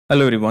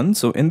Hello everyone,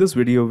 so in this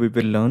video we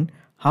will learn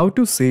how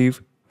to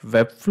save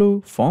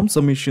Webflow form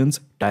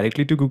submissions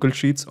directly to Google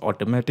Sheets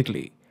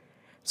automatically.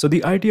 So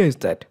the idea is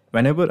that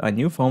whenever a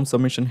new form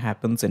submission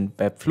happens in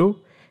Webflow,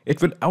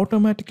 it will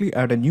automatically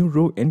add a new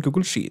row in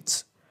Google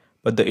Sheets.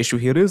 But the issue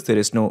here is there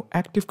is no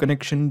active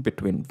connection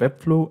between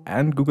Webflow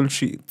and Google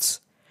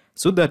Sheets.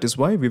 So that is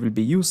why we will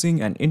be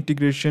using an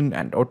integration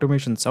and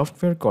automation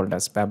software called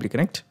as Pabbly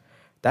Connect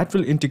that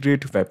will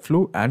integrate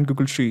Webflow and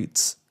Google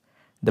Sheets.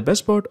 The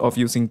best part of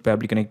using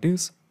Pabbly Connect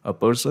is a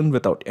person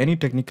without any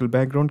technical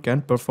background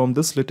can perform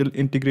this little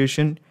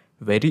integration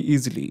very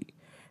easily.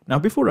 Now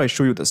before I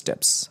show you the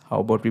steps, how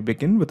about we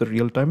begin with a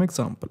real-time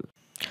example.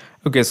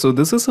 Okay, so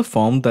this is a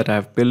form that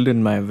I've built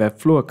in my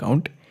Webflow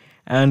account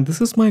and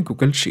this is my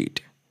Google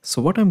Sheet.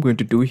 So what I'm going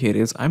to do here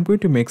is I'm going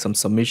to make some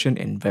submission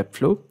in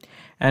Webflow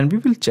and we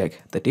will check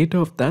the data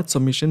of that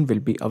submission will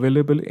be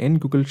available in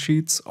Google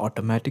Sheets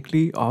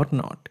automatically or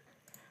not.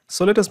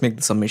 So let us make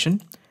the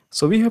submission.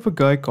 So we have a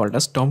guy called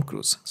as Tom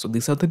Cruise. So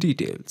these are the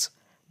details.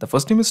 The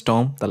first name is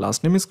Tom, the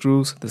last name is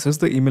Cruise. This is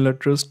the email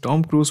address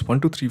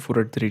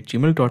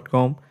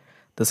tomcruise1234@gmail.com.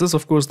 This is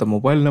of course the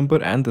mobile number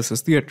and this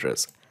is the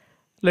address.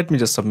 Let me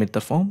just submit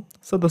the form.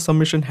 So the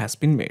submission has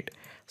been made.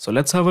 So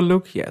let's have a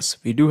look. Yes,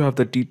 we do have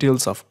the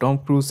details of Tom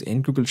Cruise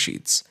in Google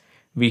Sheets.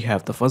 We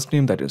have the first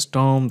name that is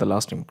Tom, the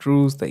last name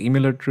Cruise, the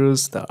email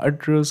address,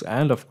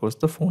 and of course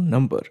the phone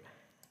number.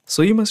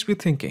 So you must be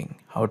thinking,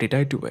 how did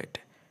I do it?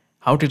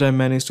 How did I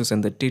manage to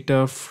send the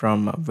data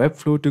from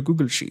Webflow to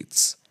Google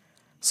Sheets?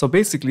 So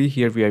basically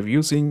here we are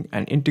using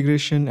an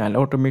integration and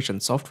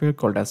automation software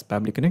called as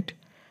Pabbly Connect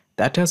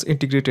that has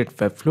integrated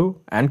Webflow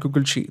and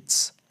Google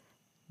Sheets.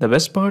 The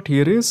best part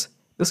here is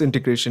this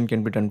integration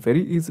can be done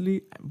very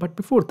easily, but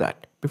before I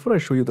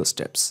show you the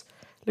steps,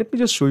 let me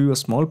just show you a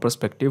small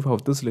perspective how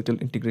this little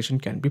integration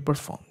can be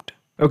performed.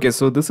 Okay,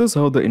 so this is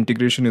how the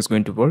integration is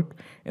going to work.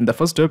 In the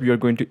first step, you are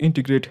going to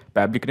integrate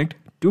Pabbly Connect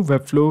to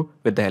Webflow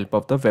with the help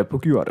of the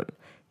webhook URL.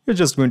 You're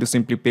just going to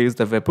simply paste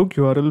the webhook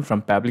URL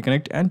from Pabbly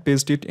Connect and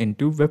paste it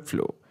into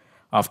Webflow.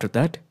 After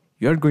that,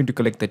 you are going to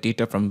collect the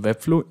data from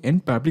Webflow in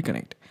Pabbly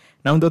Connect.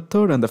 Now in the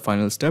third and the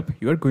final step,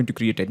 you are going to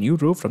create a new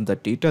row from the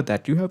data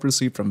that you have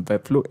received from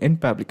Webflow in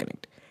Pabbly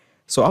Connect.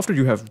 So after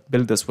you have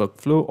built this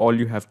workflow, all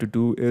you have to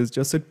do is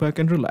just sit back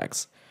and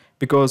relax.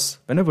 Because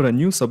whenever a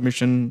new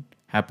submission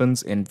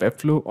happens in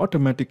Webflow,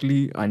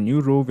 automatically a new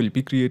row will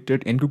be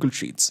created in Google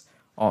Sheets.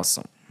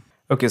 Awesome.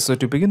 Okay, so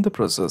to begin the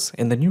process,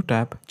 in the new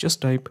tab,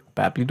 just type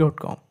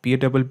pabbly.com,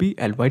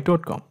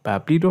 Pabbly.com,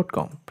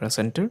 pabbly.com, press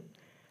enter.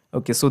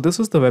 Okay, so this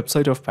is the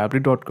website of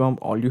pabbly.com.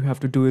 All you have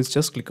to do is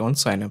just click on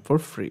sign up for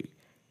free.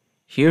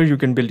 Here you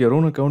can build your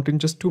own account in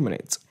just 2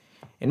 minutes.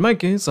 In my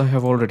case, I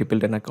have already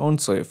built an account,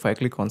 so if I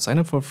click on sign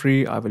up for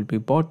free, I will be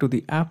brought to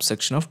the app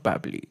section of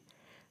Pabbly.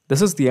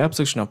 This is the app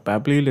section of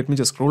Pabbly. Let me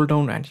just scroll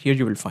down and here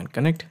you will find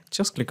connect.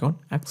 Just click on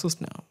access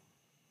now.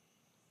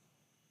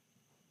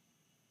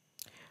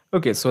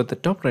 Okay, so at the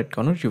top right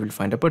corner, you will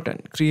find a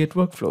button, create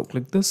workflow.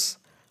 Click this.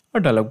 A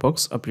dialog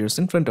box appears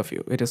in front of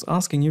you. It is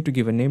asking you to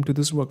give a name to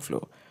this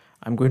workflow.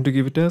 I'm going to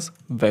give it as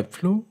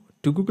Webflow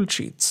to Google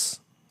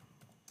Sheets.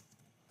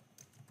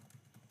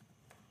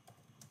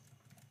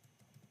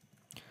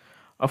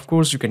 Of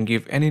course, you can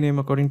give any name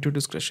according to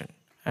discretion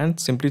and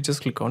simply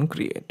just click on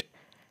create.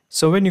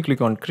 So when you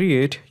click on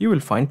create, you will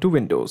find two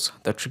windows,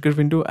 the trigger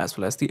window as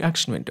well as the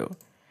action window.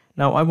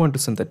 Now I want to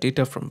send the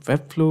data from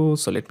Webflow,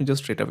 so let me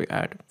just straight away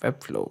add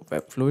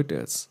Webflow it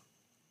is.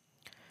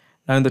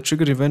 Now in the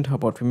trigger event, how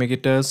about we make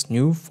it as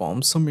new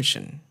form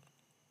submission.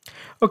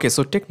 Okay,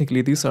 so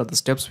technically these are the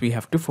steps we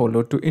have to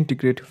follow to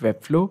integrate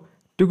Webflow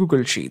to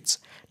Google Sheets.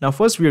 Now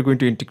first we are going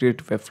to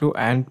integrate Webflow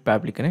and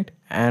Pabbly Connect,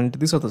 and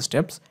these are the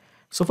steps.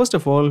 So first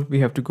of all, we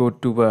have to go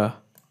to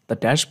the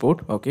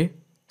dashboard. Okay,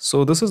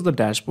 so this is the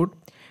dashboard.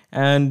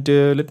 And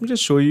let me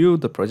just show you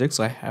the projects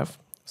I have.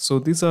 So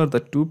these are the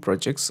two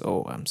projects.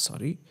 Oh, I'm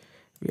sorry.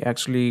 We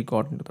actually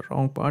got into the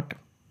wrong part.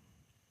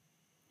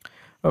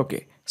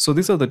 Okay, so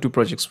these are the two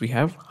projects we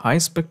have. High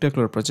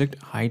Spectacular project,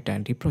 High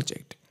Dandy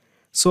project.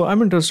 So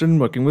I'm interested in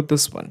working with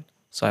this one.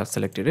 So I've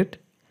selected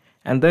it.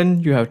 And then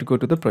you have to go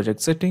to the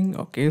project setting.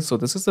 Okay, so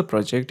this is the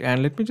project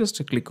and let me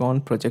just click on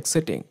project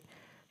setting.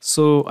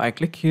 So I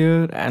click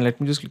here and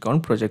let me just click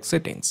on project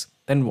settings.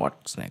 Then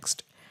what's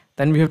next?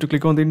 Then we have to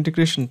click on the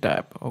integration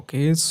tab.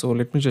 Okay, so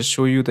let me just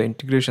show you the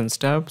integrations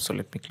tab. So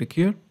let me click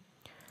here.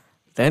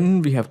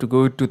 Then we have to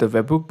go to the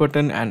webhook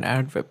button and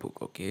add webhook.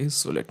 Okay,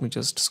 so let me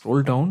just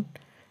scroll down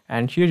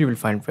and here you will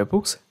find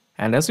webhooks.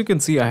 And as you can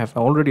see, I have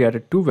already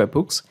added 2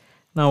 webhooks.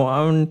 Now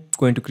I'm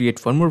going to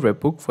create one more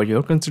webhook for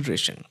your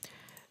consideration.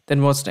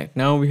 Then what's next?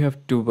 Now we have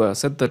to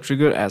set the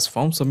trigger as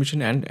form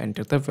submission and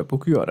enter the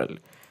webhook URL.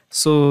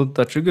 So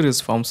the trigger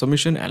is form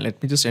submission and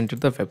let me just enter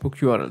the webhook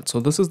URL. So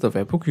this is the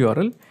webhook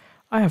URL.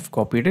 I have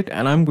copied it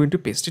and I'm going to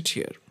paste it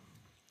here.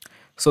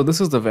 So this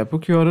is the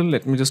webhook URL.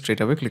 Let me just straight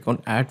away click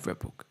on add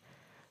webhook.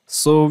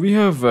 So we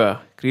have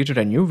created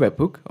a new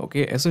webhook.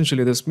 Okay,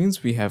 essentially this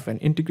means we have an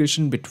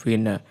integration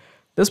between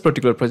this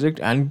particular project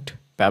and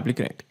Pabbly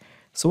Connect.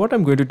 So what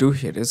I'm going to do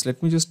here is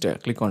let me just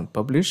click on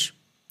publish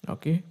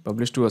Okay,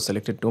 publish to a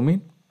selected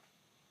domain.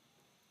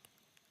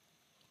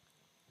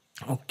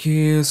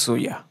 Okay, so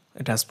yeah,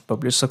 it has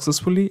published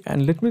successfully,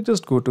 and let me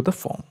just go to the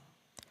form.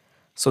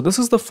 So this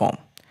is the form.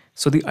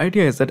 So the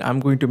idea is that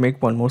I'm going to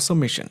make one more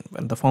submission.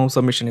 When the form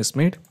submission is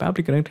made,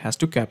 Pabbly Connect has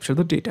to capture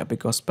the data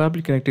because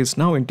Pabbly Connect is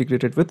now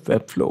integrated with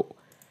Webflow.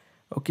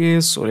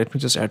 Okay, so let me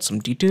just add some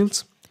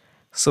details.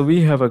 So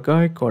we have a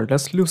guy called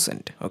as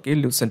𝗪𝗵𝘆. Okay,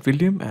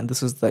 𝗪𝗵𝘆, and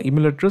this is the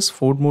email address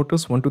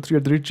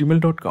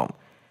fordmotors123@gmail.com.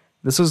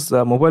 This is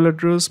the mobile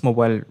address,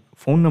 mobile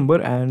phone number,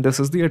 and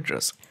this is the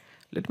address.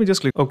 Let me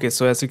just click. Okay,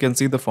 so as you can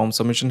see, the form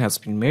submission has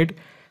been made.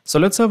 So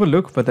let's have a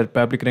look whether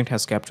Pabbly Connect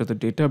has captured the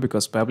data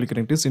because Pabbly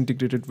Connect is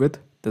integrated with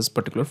this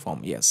particular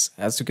form. Yes,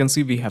 as you can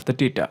see, we have the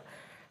data.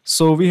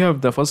 So we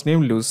have the first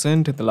name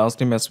𝗪𝗵𝘆, the last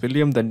name as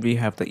William, then we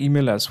have the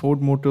email as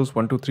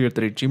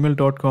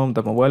fordmotors123@gmail.com,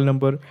 the mobile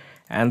number,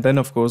 and then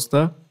of course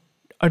the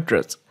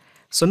address.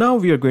 So now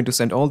we are going to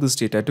send all this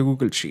data to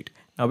Google Sheet.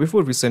 Now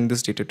before we send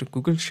this data to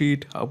Google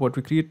Sheet, how about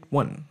we create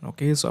one?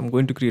 Okay, so I'm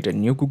going to create a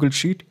new Google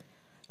Sheet.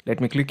 Let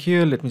me click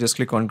here. Let me just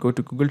click on go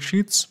to Google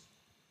Sheets.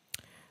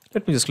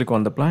 Let me just click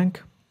on the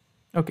blank.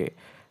 Okay,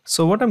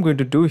 so what I'm going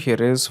to do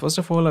here is, first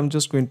of all, I'm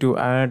just going to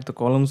add the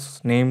columns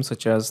name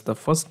such as the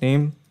first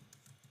name.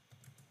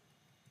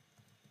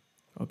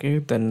 Okay,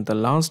 then the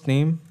last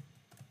name.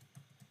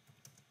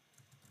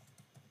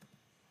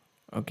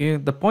 Okay,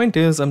 the point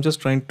is I'm just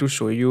trying to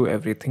show you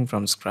everything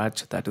from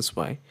scratch, that is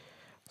why.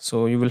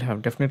 So you will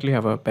definitely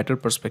have a better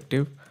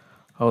perspective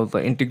how the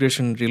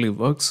integration really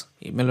works,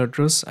 email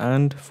address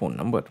and phone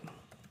number.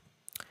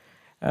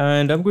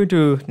 And I'm going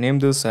to name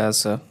this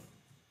as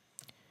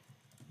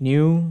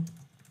new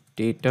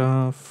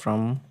data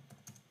from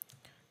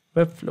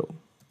Webflow.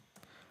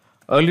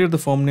 Earlier the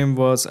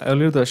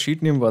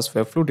sheet name was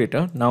Webflow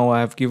data. Now I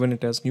have given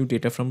it as new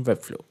data from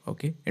Webflow.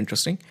 Okay,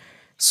 interesting.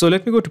 So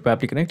let me go to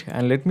Pabbly Connect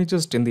and let me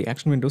just in the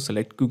action window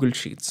select Google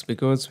Sheets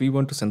because we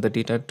want to send the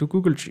data to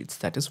Google Sheets.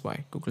 That is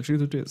why Google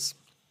Sheets it is.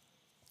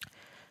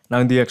 Now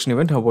in the action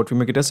event, how about we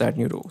make it as add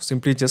new row?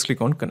 Simply just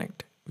click on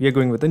connect. We are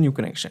going with a new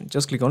connection.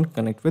 Just click on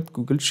connect with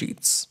Google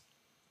Sheets.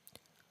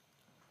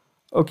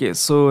 Okay,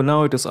 so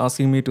now it is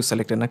asking me to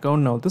select an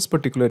account. Now this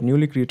particular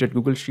newly created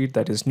Google Sheet,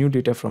 that is new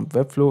data from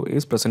Webflow,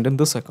 is present in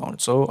this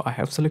account. So I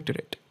have selected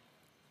it.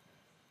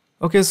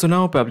 Okay, so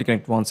now Pabbly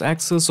Connect wants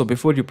access. So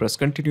before you press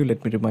continue,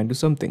 let me remind you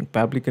something.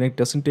 Pabbly Connect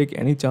doesn't take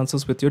any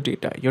chances with your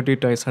data. Your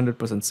data is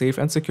 100% safe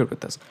and secure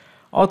with us.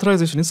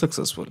 Authorization is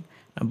successful.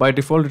 And by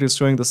default, it is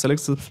showing the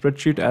select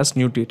spreadsheet as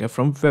new data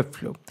from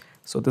Webflow.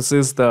 So this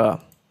is the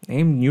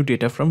name new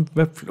data from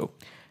Webflow.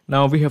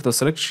 Now we have the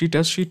select sheet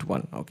as sheet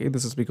 1. Okay,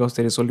 this is because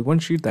there is only one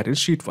sheet, that is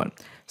sheet 1.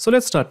 So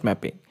let's start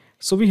mapping.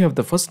 So we have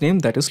the first name,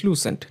 that is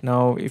𝗪𝗵𝘆.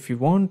 Now if you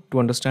want to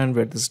understand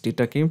where this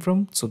data came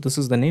from, so this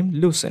is the name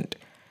𝗪𝗪𝘆.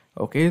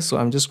 Okay, so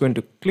I'm just going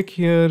to click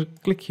here,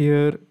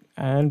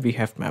 and we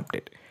have mapped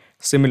it.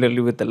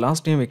 Similarly with the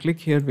last name, we click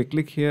here,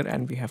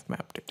 and we have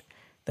mapped it.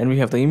 Then we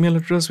have the email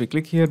address, we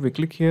click here,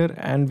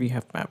 and we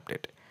have mapped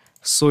it.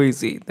 So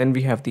easy. Then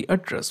we have the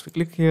address, we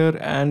click here,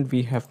 and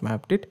we have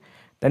mapped it.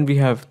 Then we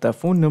have the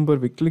phone number,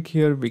 we click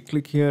here,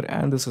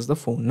 and this is the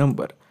phone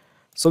number.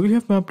 So we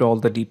have mapped all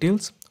the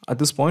details. At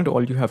this point,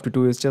 all you have to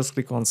do is just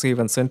click on save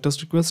and send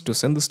test request to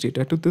send this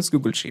data to this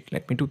Google Sheet.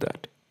 Let me do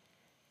that.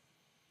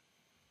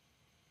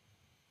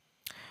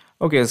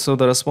 Okay, so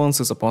the response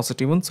is a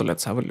positive one. So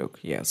let's have a look.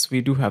 Yes,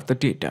 we do have the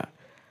data.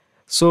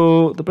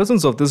 So the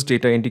presence of this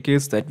data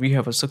indicates that we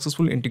have a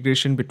successful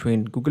integration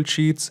between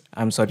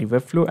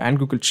Webflow and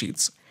Google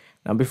Sheets.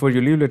 Now before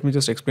you leave, let me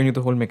just explain you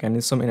the whole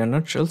mechanism in a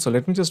nutshell. So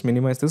let me just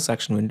minimize this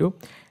action window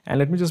and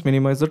let me just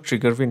minimize the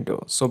trigger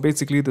window. So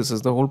basically this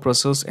is the whole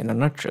process in a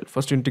nutshell.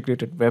 First you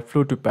integrated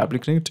Webflow to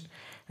Pabbly Connect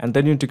and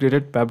then you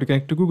integrated Pabbly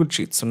Connect to Google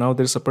Sheets. So now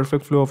there's a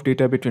perfect flow of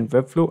data between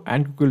Webflow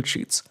and Google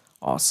Sheets.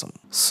 Awesome.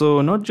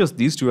 So not just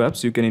these two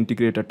apps, you can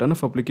integrate a ton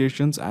of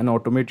applications and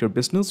automate your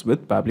business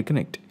with Pabbly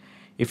Connect.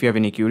 If you have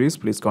any queries,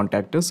 please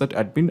contact us at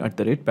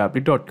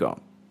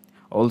admin@pabbly.com.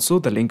 Also,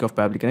 the link of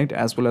Pabbly Connect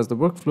as well as the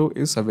workflow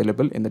is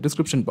available in the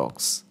description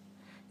box.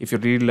 If you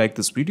really like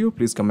this video,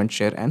 please comment,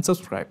 share and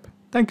subscribe.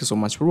 Thank you so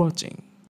much for watching.